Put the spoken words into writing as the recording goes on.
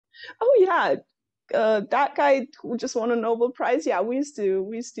Oh yeah, that guy who just won a Nobel Prize. Yeah, we used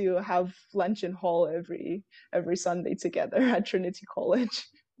to have lunch in hall every Sunday together at Trinity College.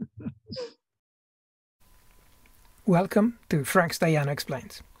 Welcome to Frank Stajano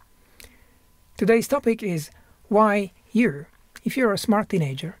Explains. Today's topic is why you, if you're a smart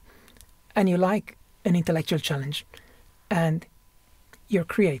teenager and you like an intellectual challenge and you're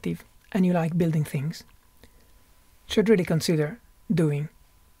creative and you like building things, should really consider doing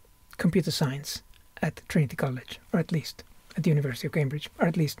computer science at Trinity College, or at least at the University of Cambridge, or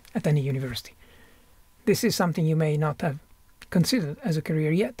at least at any university. This is something you may not have considered as a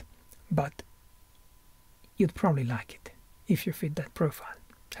career yet, but you'd probably like it if you fit that profile.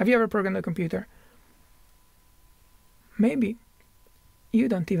 Have you ever programmed a computer? Maybe you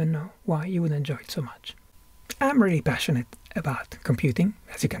don't even know why you would enjoy it so much. I'm really passionate about computing,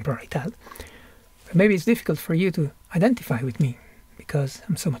 as you can probably tell. But maybe it's difficult for you to identify with me because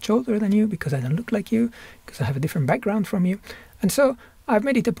I'm so much older than you, because I don't look like you, because I have a different background from you. And so I've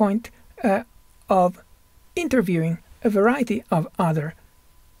made it a point of interviewing a variety of other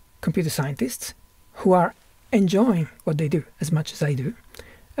computer scientists who are enjoying what they do as much as I do,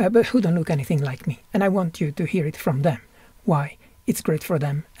 but who don't look anything like me. And I want you to hear it from them, why it's great for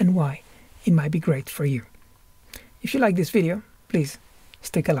them and why it might be great for you. If you like this video, please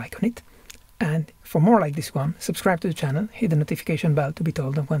stick a like on it. And for more like this one, subscribe to the channel, hit the notification bell to be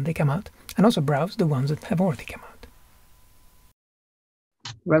told of when they come out, and also browse the ones that have already come out.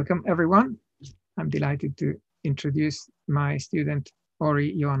 Welcome everyone. I'm delighted to introduce my student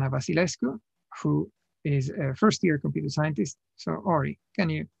Ori Vasilescu, who is a first-year computer scientist. So Ori,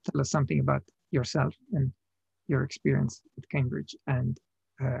 can you tell us something about yourself and your experience at Cambridge and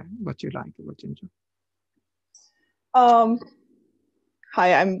what you like and what you enjoy? Um,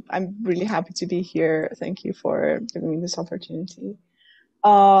 Hi, I'm really happy to be here. Thank you for giving me this opportunity.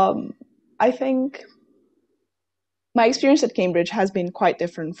 I think my experience at Cambridge has been quite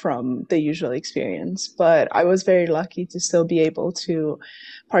different from the usual experience, but I was very lucky to still be able to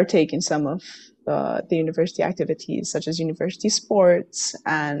partake in some of the university activities, such as university sports.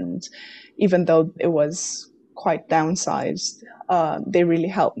 And even though it was quite downsized, they really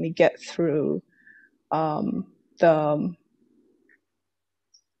helped me get through the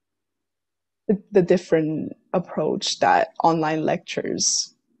the different approach that online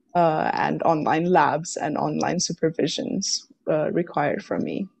lectures and online labs and online supervisions required from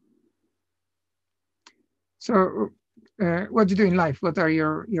me. So what do you do in life? What are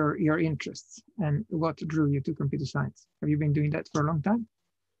your interests and what drew you to computer science? Have you been doing that for a long time?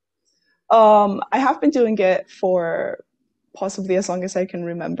 I have been doing it for possibly as long as I can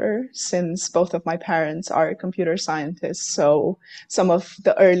remember, since both of my parents are computer scientists. So some of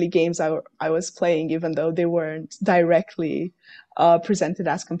the early games I was playing, even though they weren't directly presented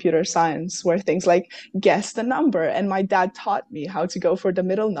as computer science, were things like guess the number. And my dad taught me how to go for the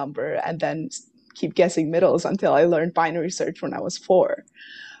middle number and then keep guessing middles until I learned binary search when I was 4.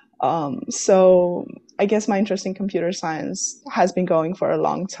 So I guess my interest in computer science has been going for a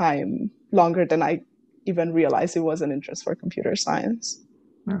long time, longer than I even realized it was an interest for computer science.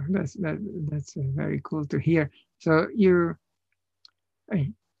 Oh, that's very cool to hear. So you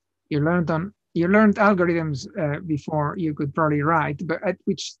learned algorithms before you could probably write, but at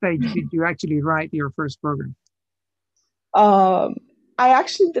which stage did you actually write your first program? Um, I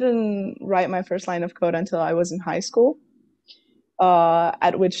actually didn't write my first line of code until I was in high school,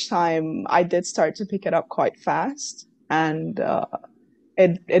 at which time I did start to pick it up quite fast, and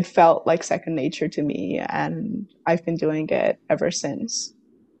it felt like second nature to me, and I've been doing it ever since.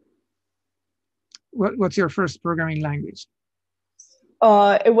 What's your first programming language?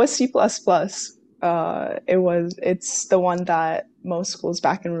 It was C++. It's the one that most schools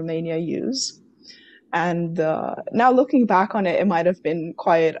back in Romania use. And now looking back on it, it might have been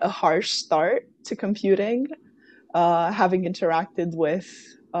quite a harsh start to computing, having interacted with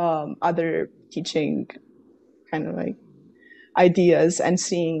other teaching kind of like ideas and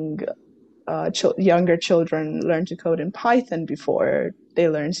seeing younger children learn to code in Python before they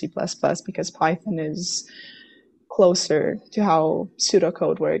learn C++, because Python is closer to how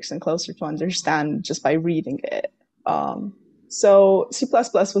pseudocode works and closer to understand just by reading it. So C++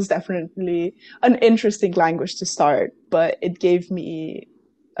 was definitely an interesting language to start, but it gave me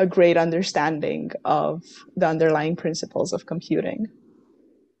a great understanding of the underlying principles of computing.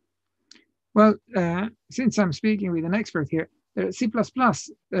 Well, since I'm speaking with an expert here, C++,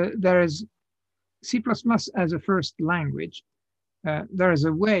 there is C++ as a first language. There is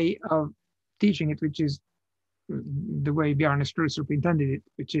a way of teaching it, which is the way Bjarne Stroustrup intended it,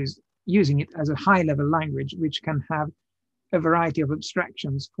 which is using it as a high-level language, which can have a variety of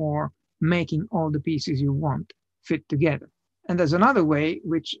abstractions for making all the pieces you want fit together. And there's another way,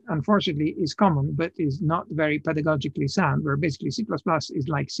 which unfortunately is common, but is not very pedagogically sound, where basically C++ is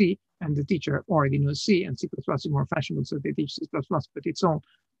like C, and the teacher already knows C, and C++ is more fashionable, so they teach C++, but it's all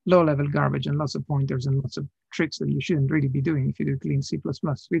low-level garbage and lots of pointers and lots of tricks that you shouldn't really be doing if you do clean C++.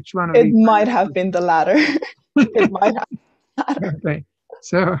 Which one of It these? might have been the latter. It might have. Okay,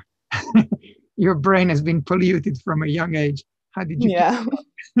 so your brain has been polluted from a young age. How did you? Yeah.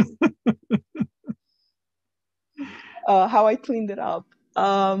 How I cleaned it up.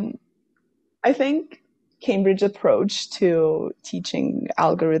 I think Cambridge approach to teaching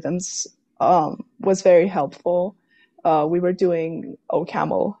algorithms was very helpful. We were doing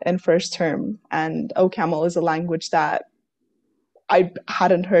OCaml in first term, and OCaml is a language that I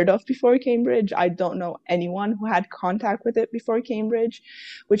hadn't heard of before Cambridge. I don't know anyone who had contact with it before Cambridge,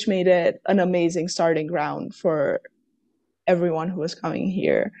 which made it an amazing starting ground for everyone who was coming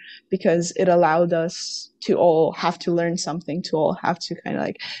here, because it allowed us to all have to learn something, to all have to kind of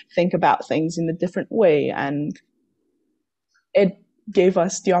like think about things in a different way. And it gave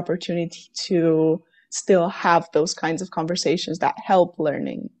us the opportunity to still have those kinds of conversations that help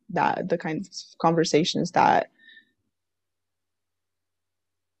learning, that the kinds of conversations that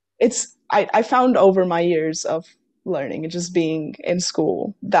I found over my years of learning and just being in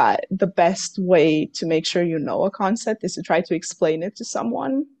school that the best way to make sure you know a concept is to try to explain it to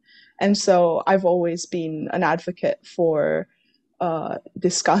someone. And so I've always been an advocate for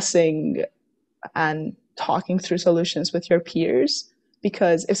discussing and talking through solutions with your peers.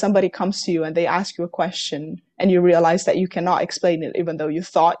 Because if somebody comes to you and they ask you a question and you realize that you cannot explain it, even though you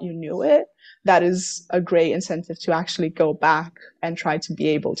thought you knew it, that is a great incentive to actually go back and try to be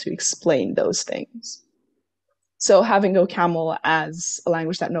able to explain those things. So having OCaml as a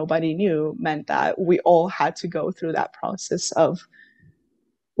language that nobody knew meant that we all had to go through that process of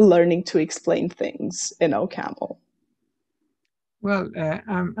learning to explain things in OCaml. Well,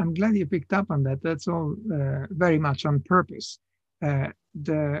 I'm glad you picked up on that. That's all very much on purpose.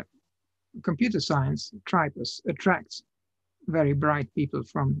 The computer science tripos attracts very bright people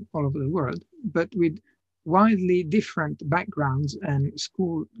from all over the world, but with widely different backgrounds and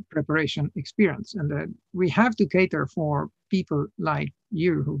school preparation experience. And we have to cater for people like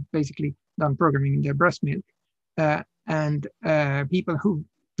you who basically done programming in their breast milk, and people who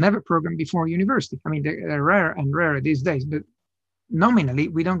never programmed before university. I mean, they're rare and rarer these days, but nominally,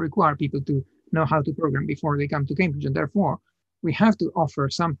 we don't require people to know how to program before they come to Cambridge, and therefore we have to offer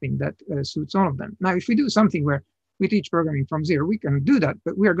something that suits all of them. Now, if we do something where we teach programming from zero, we can do that,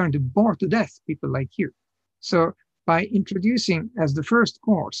 but we are going to bore to death people like you. So by introducing as the first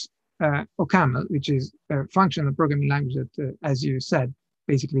course OCaml, which is a functional programming language that, as you said,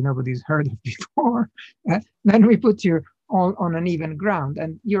 basically nobody's heard of before, then we put you all on an even ground,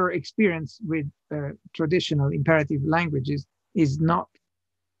 and your experience with traditional imperative languages is not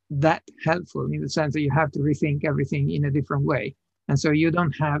that helpful in the sense that you have to rethink everything in a different way. And so you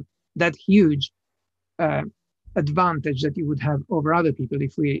don't have that huge advantage that you would have over other people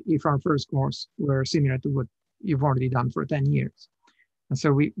if our first course were similar to what you've already done for 10 years. And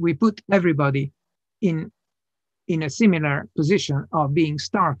so we put everybody in a similar position of being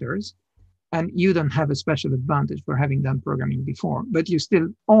starters, and you don't have a special advantage for having done programming before, but you still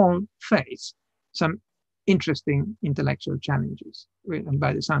all face some interesting intellectual challenges. And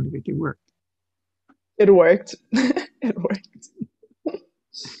by the sound of it, it worked. It worked. It worked.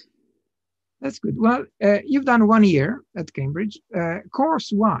 That's good. Well, you've done 1 year at Cambridge.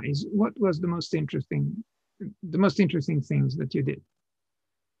 Course-wise, what was the most interesting things that you did?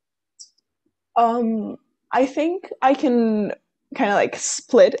 I think I can kind of like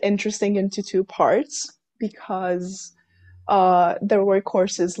split interesting into two parts, because there were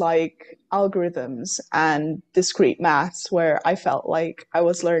courses like algorithms and discrete maths where I felt like I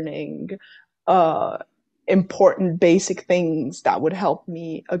was learning important basic things that would help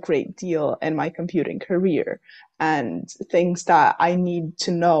me a great deal in my computing career, and things that I need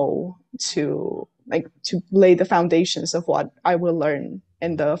to know to lay the foundations of what I will learn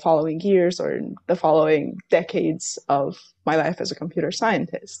in the following years or in the following decades of my life as a computer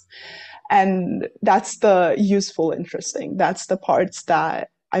scientist. And that's the useful, interesting. That's the parts that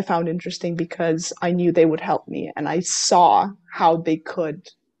I found interesting because I knew they would help me, and I saw how they could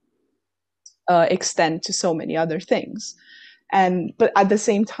extend to so many other things. But at the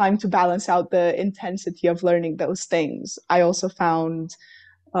same time, to balance out the intensity of learning those things, I also found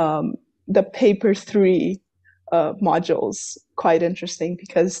the paper 3 modules quite interesting,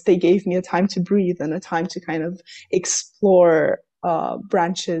 because they gave me a time to breathe and a time to kind of explore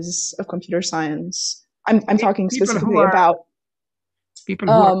branches of computer science I'm talking People who specifically are about people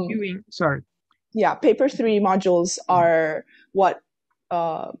who are um, viewing. Sorry. yeah, paper three modules are what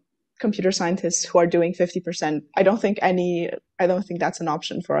uh, computer scientists who are doing 50%. I don't think that's an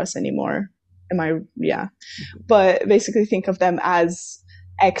option for us anymore. Am I? Yeah. But basically think of them as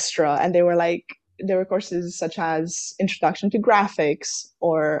extra. And there were courses such as Introduction to Graphics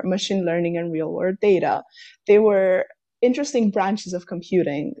or Machine Learning and Real World Data. They were interesting branches of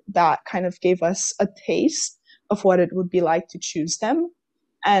computing that kind of gave us a taste of what it would be like to choose them.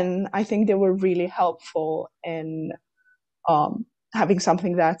 And I think they were really helpful in um, having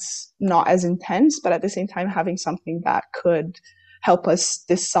something that's not as intense, but at the same time having something that could help us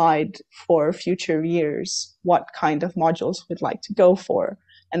decide for future years what kind of modules we'd like to go for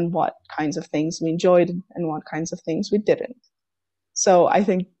and what kinds of things we enjoyed and what kinds of things we didn't. So I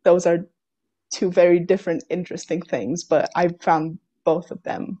think those are two very different, interesting things, but I found both of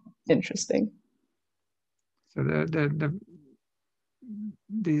them interesting. So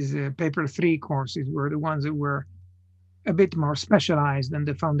these paper three courses were the ones that were a bit more specialized than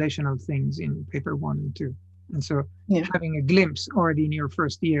the foundational things in paper one and two. And so Yeah, having a glimpse already in your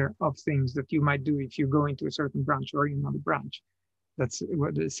first year of things that you might do if you go into a certain branch or another branch. That's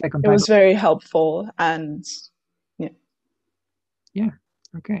what the second it type was of. very helpful. And yeah. Yeah.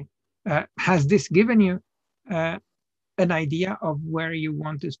 Okay. Has this given you uh, an idea of where you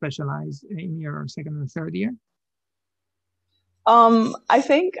want to specialize in your second and third year? I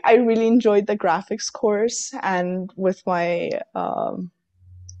think I really enjoyed the graphics course, and with my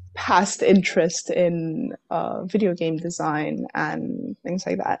past interest in video game design and things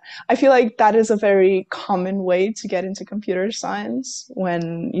like that, I feel like that is a very common way to get into computer science.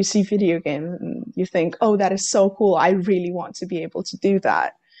 When you see video games, and you think, "Oh, that is so cool! I really want to be able to do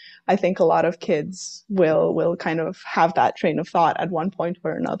that." I think a lot of kids will kind of have that train of thought at one point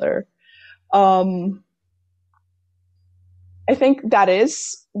or another. Um, I think that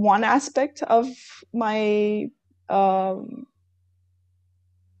is one aspect of my. Um,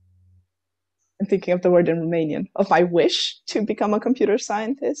 I'm thinking of the word in Romanian, of my wish to become a computer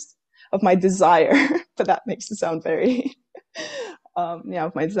scientist, of my desire, but that makes it sound very, yeah,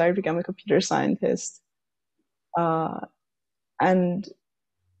 of my desire to become a computer scientist. Uh, and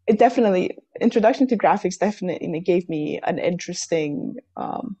it definitely, introduction to graphics definitely gave me an interesting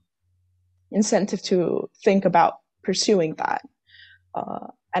incentive to think about pursuing that.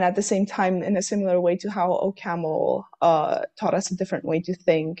 And at the same time, in a similar way to how OCaml taught us a different way to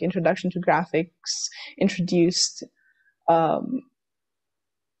think, Introduction to Graphics introduced um,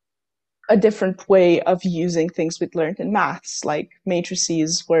 a different way of using things we'd learned in maths, like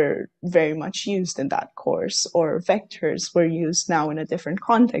matrices were very much used in that course, or vectors were used now in a different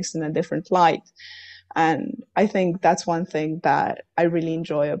context, in a different light. And I think that's one thing that I really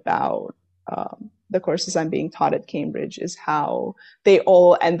enjoy about the courses I'm being taught at Cambridge is how they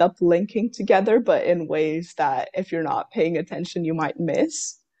all end up linking together, but in ways that if you're not paying attention, you might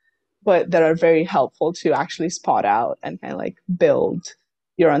miss, but that are very helpful to actually spot out and kind of like build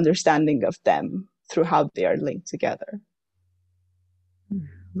your understanding of them through how they are linked together.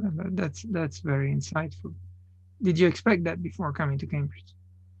 That's very insightful. Did you expect that before coming to Cambridge?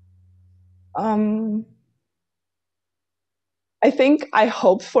 Um, I think I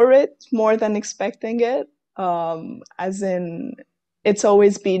hoped for it more than expecting it. As in, it's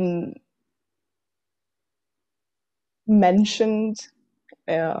always been mentioned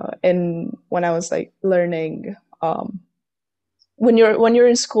in when I was like learning. When you're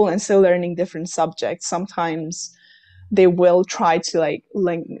in school and still learning different subjects, sometimes they will try to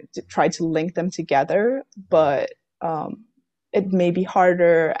link them together, but it may be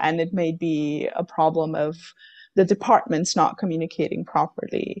harder, and it may be a problem of the departments not communicating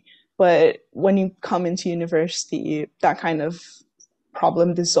properly. But when you come into university, that kind of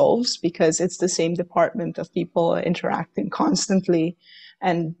problem dissolves because it's the same department of people interacting constantly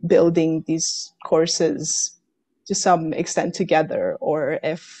and building these courses to some extent together. Or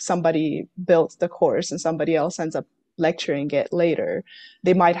if somebody built the course and somebody else ends up lecturing it later,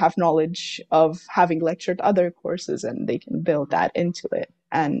 they might have knowledge of having lectured other courses and they can build that into it.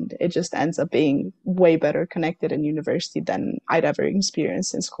 And it just ends up being way better connected in university than I'd ever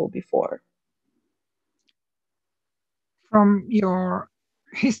experienced in school before. From your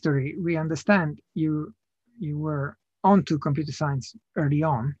history, we understand you were onto computer science early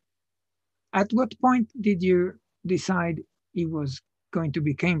on. At what point did you decide it was going to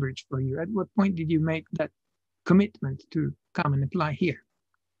be Cambridge for you? At what point did you make that commitment to come and apply here,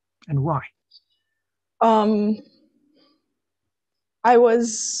 and why? Um, I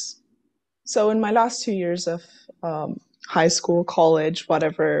was so in my last 2 years of high school, college,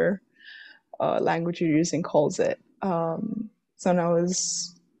 whatever, language you're using calls it. So when I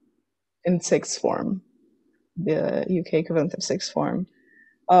was in sixth form, the UK equivalent of sixth form,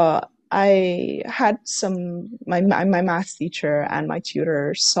 I had my math teacher and my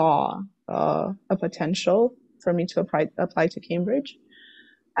tutor saw a potential for me to apply to Cambridge,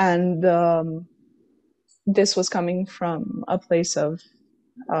 and this was coming from a place of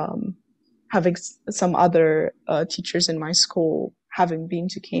having some other teachers in my school having been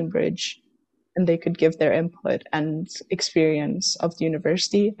to Cambridge, and they could give their input and experience of the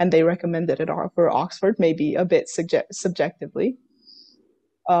university, and they recommended it for Oxford, maybe a bit subjectively.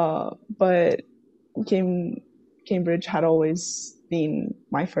 But Cambridge had always been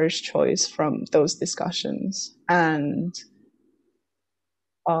my first choice from those discussions, and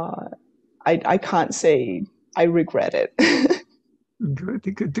I can't say I regret it.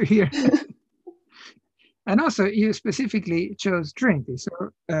 Good to hear. And also, you specifically chose Trinity.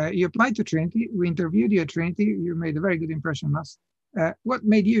 So you applied to Trinity. We interviewed you at Trinity. You made a very good impression on us. What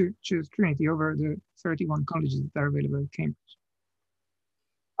made you choose Trinity over the 31 colleges that are available at Cambridge?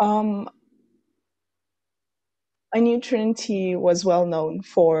 I knew Trinity was well known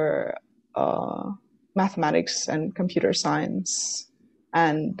for mathematics and computer science,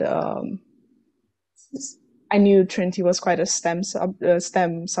 and I knew Trinity was quite a STEM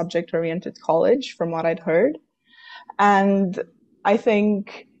subject-oriented college from what I'd heard. And I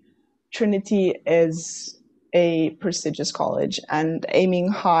think Trinity is a prestigious college, and aiming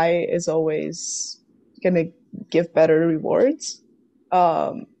high is always going to give better rewards.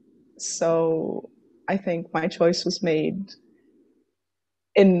 So I think my choice was made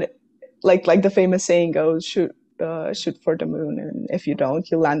in like the famous saying goes, shoot for the moon, and if you don't,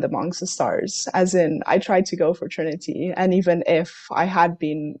 you land amongst the stars. As in, I tried to go for Trinity, and even if I had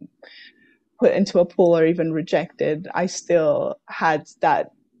been put into a pool or even rejected, I still had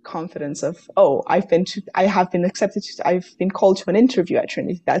that confidence of, oh, I have been accepted, I've been called to an interview at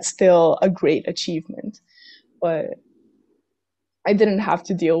Trinity. That's still a great achievement. But I didn't have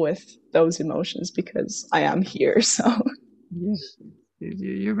to deal with those emotions because I am here. So yes,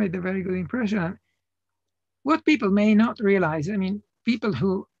 you made a very good impression. What people may not realize, I mean, people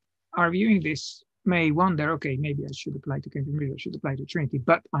who are viewing this may wonder, okay, maybe I should apply to Cambridge, I should apply to Trinity,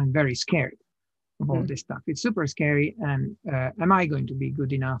 but I'm very scared of all this stuff. It's super scary, and am I going to be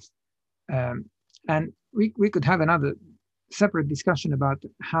good enough? And we could have another separate discussion about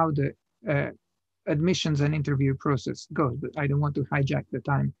how the admissions and interview process goes, but I don't want to hijack the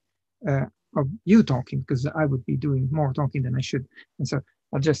time of you talking, because I would be doing more talking than I should. And so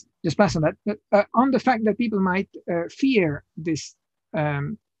I'll just pass on that. But on the fact that people might fear this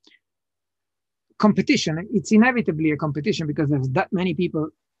competition, it's inevitably a competition because there's that many people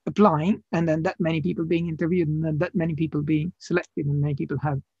applying, and then that many people being interviewed, and then that many people being selected, and many people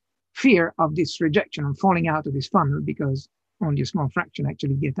have fear of this rejection and falling out of this funnel because only a small fraction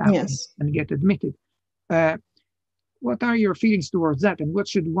actually get out and get admitted. What are your feelings towards that, and what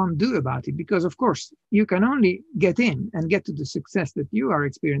should one do about it? Because, of course, you can only get in and get to the success that you are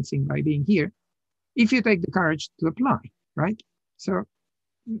experiencing by being here if you take the courage to apply, right? So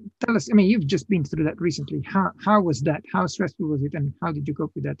tell us, I mean, you've just been through that recently. How was that? How stressful was it? And how did you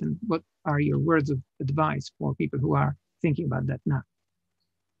cope with that? And what are your words of advice for people who are thinking about that now?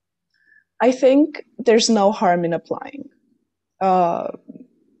 I think there's no harm in applying.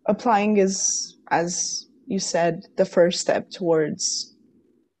 Applying is, as you said, the first step towards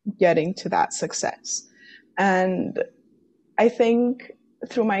getting to that success. And I think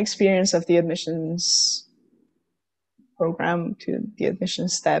through my experience of the admissions program to the admission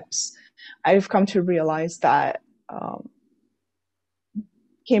steps, I've come to realize that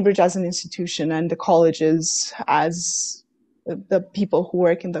Cambridge as an institution and the colleges as the people who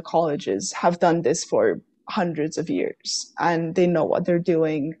work in the colleges have done this for hundreds of years, and they know what they're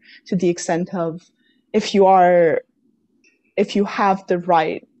doing to the extent of if you have the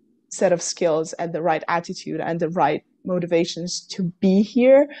right set of skills and the right attitude and the right motivations to be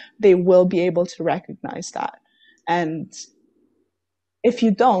here, they will be able to recognize that. And if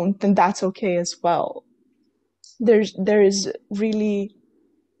you don't, then that's okay as well. There is really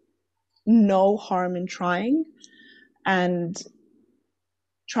no harm in trying, and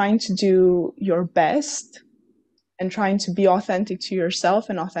trying to do your best and trying to be authentic to yourself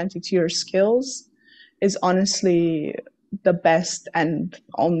and authentic to your skills is honestly the best and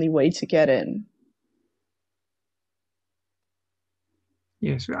only way to get in.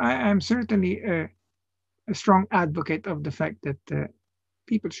 Yes, I'm certainly a strong advocate of the fact that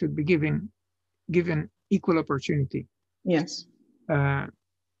people should be given equal opportunity. Yes.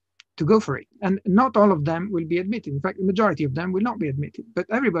 to go for it. And not all of them will be admitted. In fact, the majority of them will not be admitted, but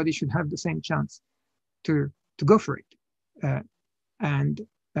everybody should have the same chance to go for it. And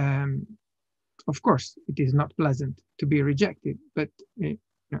of course, it is not pleasant to be rejected, but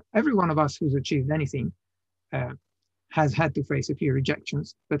every one of us who's achieved anything has had to face a few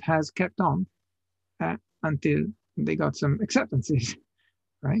rejections, but has kept on until they got some acceptances,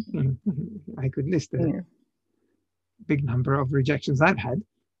 right? I could list a big number of rejections I've had,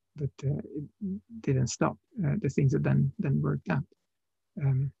 but it didn't stop the things that then worked out.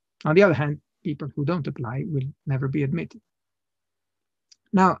 On the other hand, people who don't apply will never be admitted.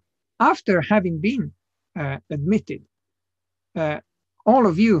 Now, after having been admitted, all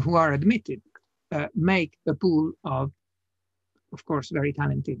of you who are admitted make a pool of course, very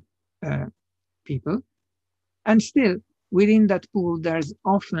talented people. And still, within that pool, there's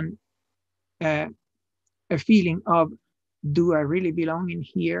often a feeling of, do I really belong in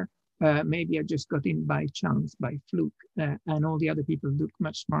here? Maybe I just got in by chance, by fluke, and all the other people look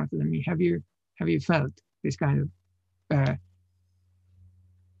much smarter than me. Have you felt this kind of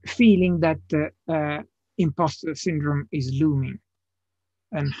feeling that imposter syndrome is looming?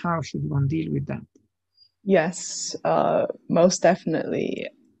 And how should one deal with that? Yes, most definitely.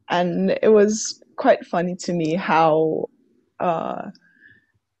 And it was quite funny to me how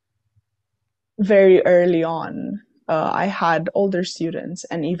very early on, I had older students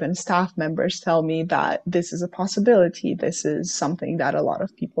and even staff members tell me that this is a possibility. This is something that a lot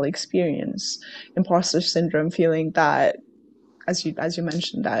of people experience. Imposter syndrome, feeling that, as you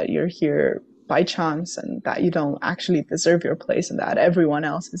mentioned, that you're here by chance and that you don't actually deserve your place and that everyone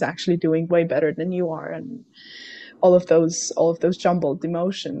else is actually doing way better than you are, and all of those jumbled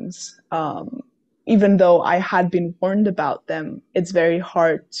emotions. Even though I had been warned about them, it's very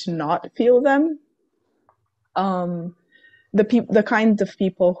hard to not feel them. The kind of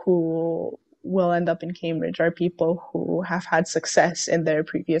people who will end up in Cambridge are people who have had success in their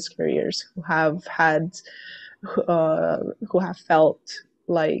previous careers, who have felt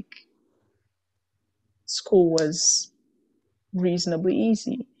like school was reasonably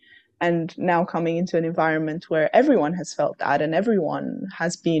easy, and now coming into an environment where everyone has felt that and everyone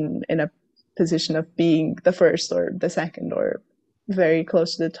has been in a position of being the first or the second or very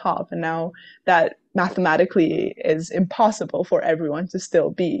close to the top, and now that mathematically is impossible for everyone to still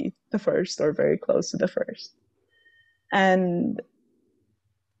be the first or very close to the first. And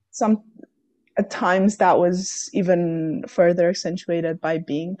at times that was even further accentuated by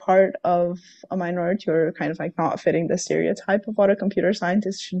being part of a minority, or kind of like not fitting the stereotype of what a computer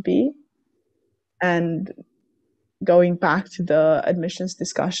scientist should be. And going back to the admissions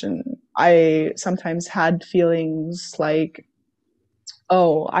discussion, I sometimes had feelings like,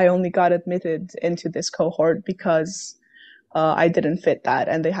 oh, I only got admitted into this cohort because I didn't fit that,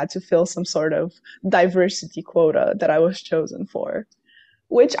 and they had to fill some sort of diversity quota that I was chosen for,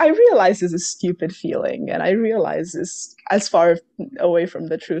 which I realize is a stupid feeling, and I realize is as far away from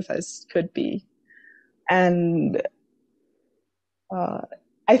the truth as could be. And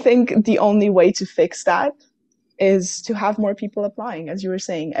I think the only way to fix that is to have more people applying. As you were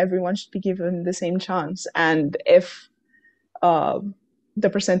saying, everyone should be given the same chance. And if the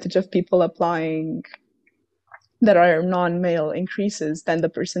percentage of people applying that are non-male increases, then the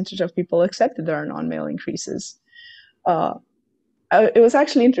percentage of people accepted that are non-male increases. It was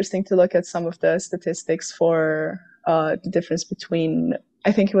actually interesting to look at some of the statistics for the difference between,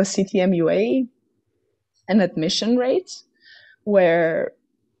 I think it was CTMUA and admission rate, where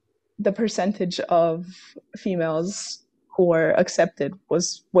the percentage of females who were accepted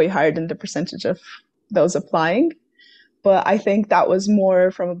was way higher than the percentage of those applying. But I think that was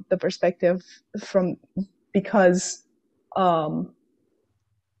more from the perspective because only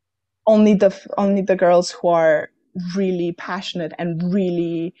the girls who are really passionate and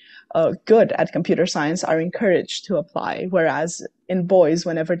really good at computer science are encouraged to apply, whereas in boys,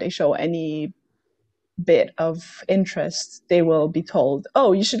 whenever they show any bit of interest, they will be told,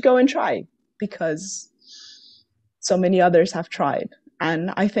 oh, you should go and try because so many others have tried.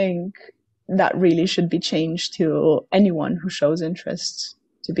 And I think that really should be changed to anyone who shows interest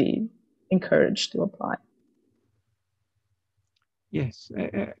to be encouraged to apply. Yes,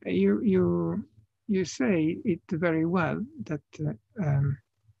 you say it very well, that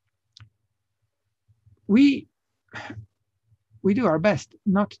we do our best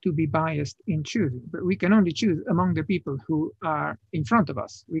not to be biased in choosing, but we can only choose among the people who are in front of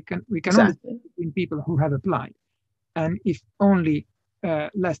us. We can exactly. Only choose in people who have applied, and if only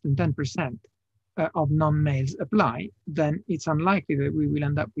less than 10% of non-males apply, then it's unlikely that we will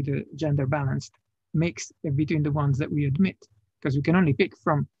end up with a gender balanced mix between the ones that we admit. because we can only pick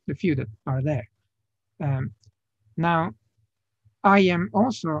from the few that are there. Now, I am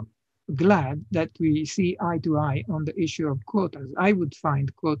also glad that we see eye to eye on the issue of quotas. I would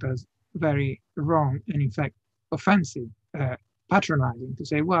find quotas very wrong and, in fact, offensive, patronizing to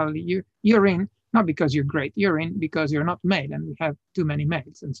say, well, you're in not because you're great, you're in because you're not male, and we have too many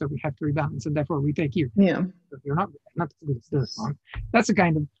males, and so we have to rebalance, and therefore we take you. Yeah. So you're not as good as this one. That's a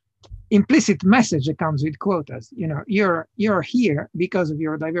kind of implicit message that comes with quotas. You're here because of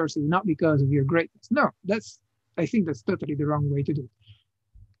your diversity, not because of your greatness. No, I think that's totally the wrong way to do it.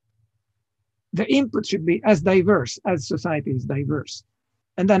 The input should be as diverse as society is diverse.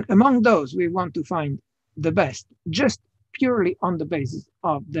 And then among those, we want to find the best, just purely on the basis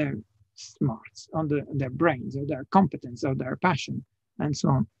of their smarts, on their brains, or their competence, or their passion, and so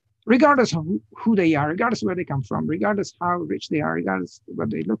on. Regardless of who they are, regardless of where they come from, regardless how rich they are, regardless of what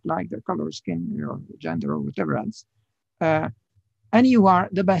they look like, their color of skin, or gender, or whatever else. And you are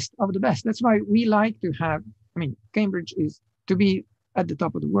the best of the best. That's why we like to have, Cambridge is to be at the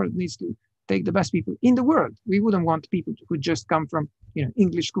top of the world, needs to take the best people in the world. We wouldn't want people who just come from,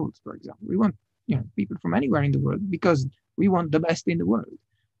 English schools, for example. We want, people from anywhere in the world because we want the best in the world.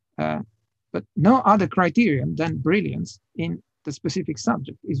 But no other criterion than brilliance in the specific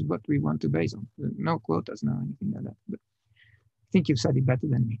subject is what we want to base on. No quotas, no anything like that. But I think you've said it better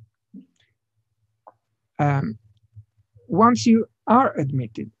than me. Once you are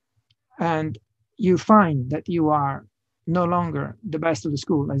admitted and you find that you are no longer the best of the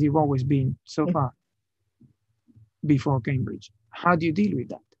school as you've always been so far before Cambridge, how do you deal with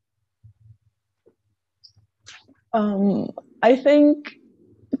that? I think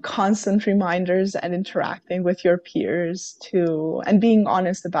constant reminders and interacting with your peers and being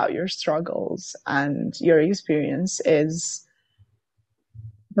honest about your struggles and your experience is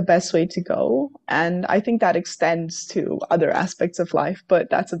the best way to go. And I think that extends to other aspects of life, but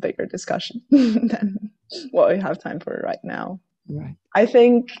that's a bigger discussion than what we have time for right now. Right. I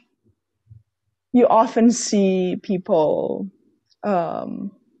think you often see people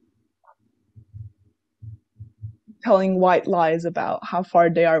telling white lies about how far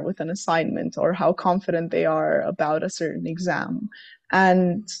they are with an assignment or how confident they are about a certain exam.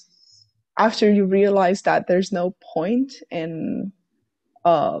 And after you realize that there's no point in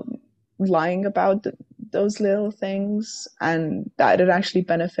lying about those little things, and that it actually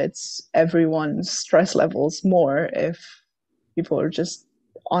benefits everyone's stress levels more if people are just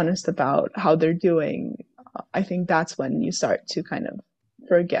honest about how they're doing, I think that's when you start to kind of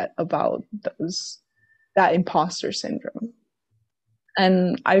forget about that imposter syndrome.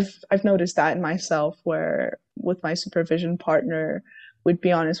 And I've noticed that in myself, where with my supervision partner, would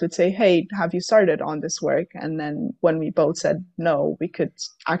be honest, would say, hey, have you started on this work? And then when we both said no, we could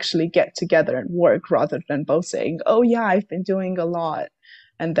actually get together and work rather than both saying, oh yeah, I've been doing a lot.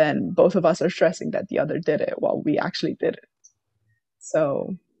 And then both of us are stressing that the other did it while we actually did it.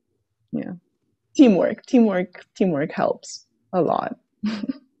 So yeah, teamwork helps a lot.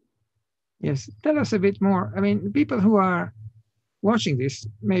 Yes, tell us a bit more. I mean, people who are watching this,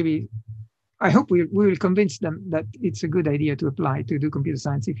 maybe, I hope we will convince them that it's a good idea to apply to do computer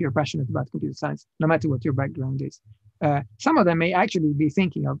science if you're passionate about computer science, no matter what your background is. Some of them may actually be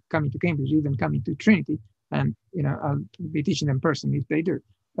thinking of coming to Cambridge, even coming to Trinity, and I'll be teaching them personally if they do,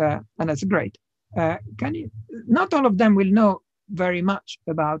 and that's great. Not all of them will know very much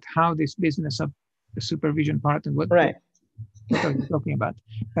about how this business of the supervision part and what right. What are you talking about?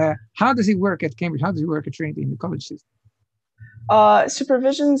 How does it work at Cambridge? How does it work at Trinity in the college system?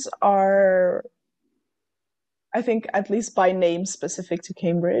 Supervisions are, I think, at least by name specific to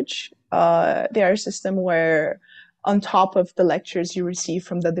Cambridge. They are a system where on top of the lectures you receive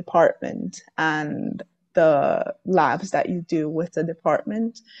from the department and the labs that you do with the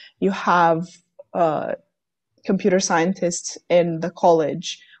department, you have computer scientists in the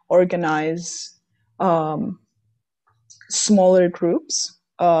college organize smaller groups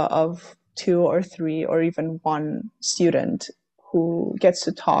of 2 or 3 or even 1 student who gets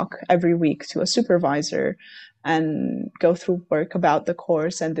to talk every week to a supervisor and go through work about the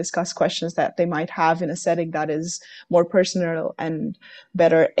course and discuss questions that they might have in a setting that is more personal and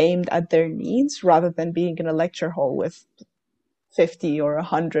better aimed at their needs, rather than being in a lecture hall with 50 or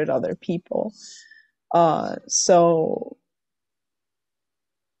 100 other people. So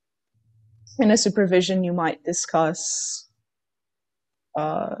in a supervision, you might discuss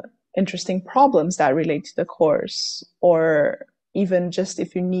interesting problems that relate to the course, or even just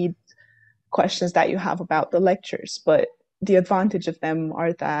if you need questions that you have about the lectures. But the advantage of them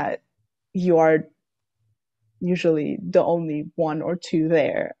are that you are usually the only 1 or 2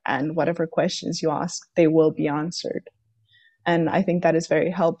 there, and whatever questions you ask, they will be answered. And I think that is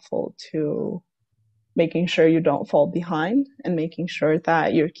very helpful to making sure you don't fall behind and making sure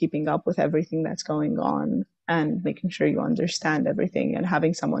that you're keeping up with everything that's going on and making sure you understand everything, and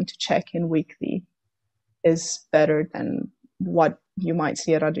having someone to check in weekly is better than what you might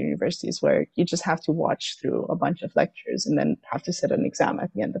see at other universities where you just have to watch through a bunch of lectures and then have to sit an exam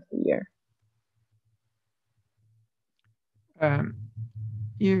at the end of the year. Um,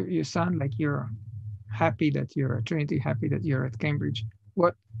 you sound like you're happy that you're at Trinity, happy that you're at Cambridge.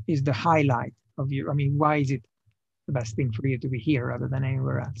 What is the highlight of you? I mean, why is it the best thing for you to be here rather than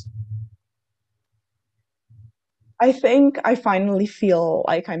anywhere else? I think I finally feel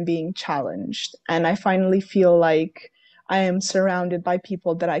like I'm being challenged, and I finally feel like I am surrounded by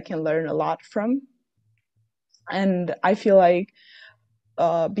people that I can learn a lot from. And I feel like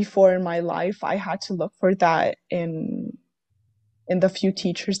before in my life, I had to look for that in the few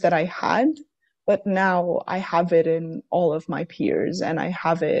teachers that I had, but now I have it in all of my peers, and I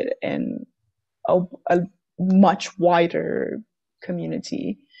have it in a much wider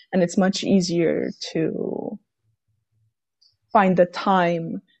community, and it's much easier to find the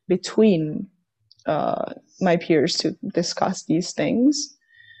time between my peers to discuss these things.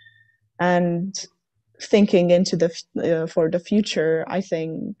 And thinking into the for the future, I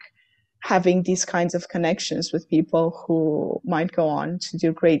think having these kinds of connections with people who might go on to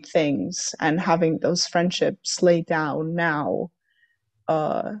do great things and having those friendships laid down now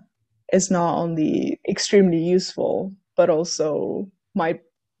uh, is not only extremely useful, but also might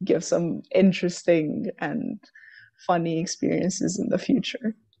give some interesting and funny experiences in the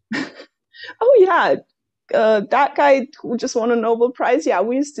future. Oh yeah, that guy who just won a Nobel Prize. Yeah,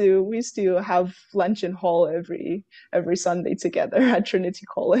 we used to have lunch in hall every Sunday together at Trinity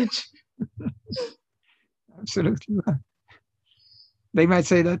College. Absolutely. They might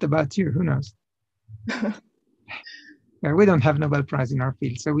say that about you. Who knows? Yeah, we don't have Nobel Prize in our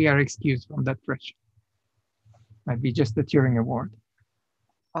field, so we are excused from that pressure. Might be just the Turing Award.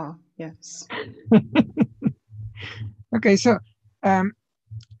 Ah, yes. Okay, so um,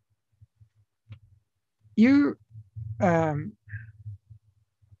 you um,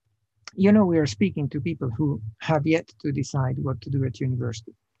 you know, we are speaking to people who have yet to decide what to do at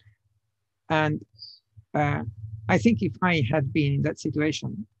university, and uh, I think if I had been in that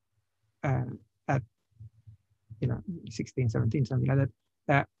situation at 16, 17, something like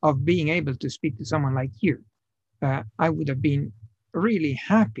that, of being able to speak to someone like you, I would have been really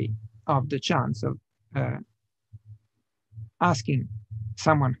happy of the chance of uh, asking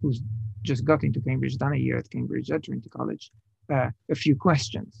someone who's just got into Cambridge, done a year at Cambridge at Trinity College, a few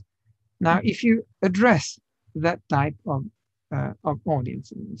questions. Now, if you address that type of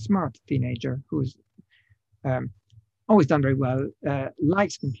audience, a smart teenager who's um, always done very well,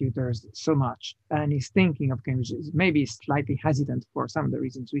 likes computers so much, and is thinking of Cambridge, maybe slightly hesitant for some of the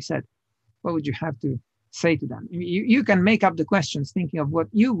reasons we said, what would you have to say to them? You can make up the questions thinking of what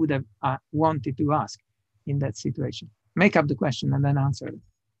you would have wanted to ask in that situation. Make up the question and then answer it.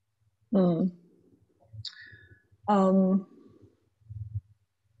 Mm. Um,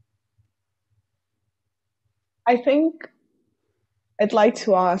 I think I'd like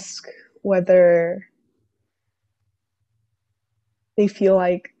to ask whether they feel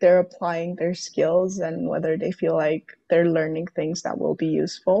like they're applying their skills and whether they feel like they're learning things that will be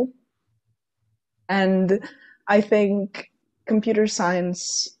useful. And I think computer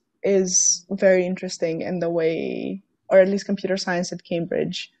science is very interesting in the way, or at least computer science at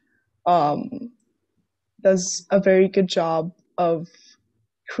Cambridge um, does a very good job of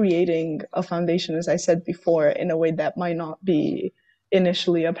creating a foundation, as I said before, in a way that might not be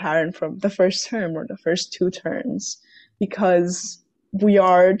initially apparent from the first term or the first two terms, because we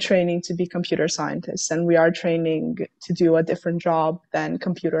are training to be computer scientists and we are training to do a different job than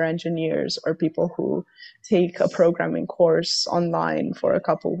computer engineers or people who take a programming course online for a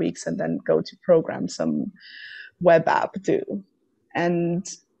couple of weeks and then go to program some web app do. And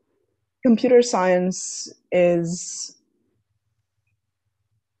computer science is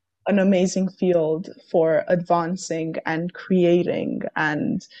an amazing field for advancing and creating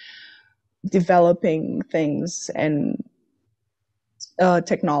and developing things and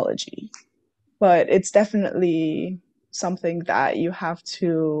technology. But it's definitely something that you have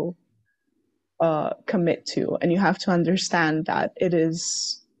to commit to, and you have to understand that it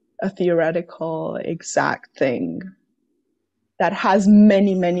is a theoretical, exact thing that has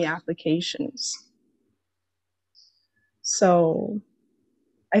many, many applications. So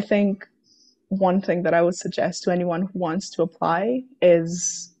I think one thing that I would suggest to anyone who wants to apply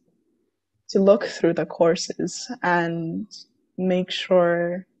is to look through the courses and make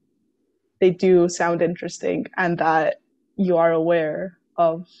sure they do sound interesting and that you are aware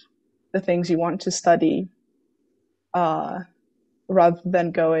of the things you want to study, uh, rather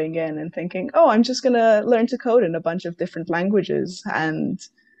than going in and thinking, oh, I'm just going to learn to code in a bunch of different languages and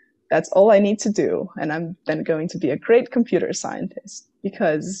that's all I need to do. And I'm then going to be a great computer scientist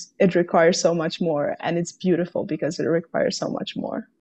because it requires so much more and it's beautiful because it requires so much more.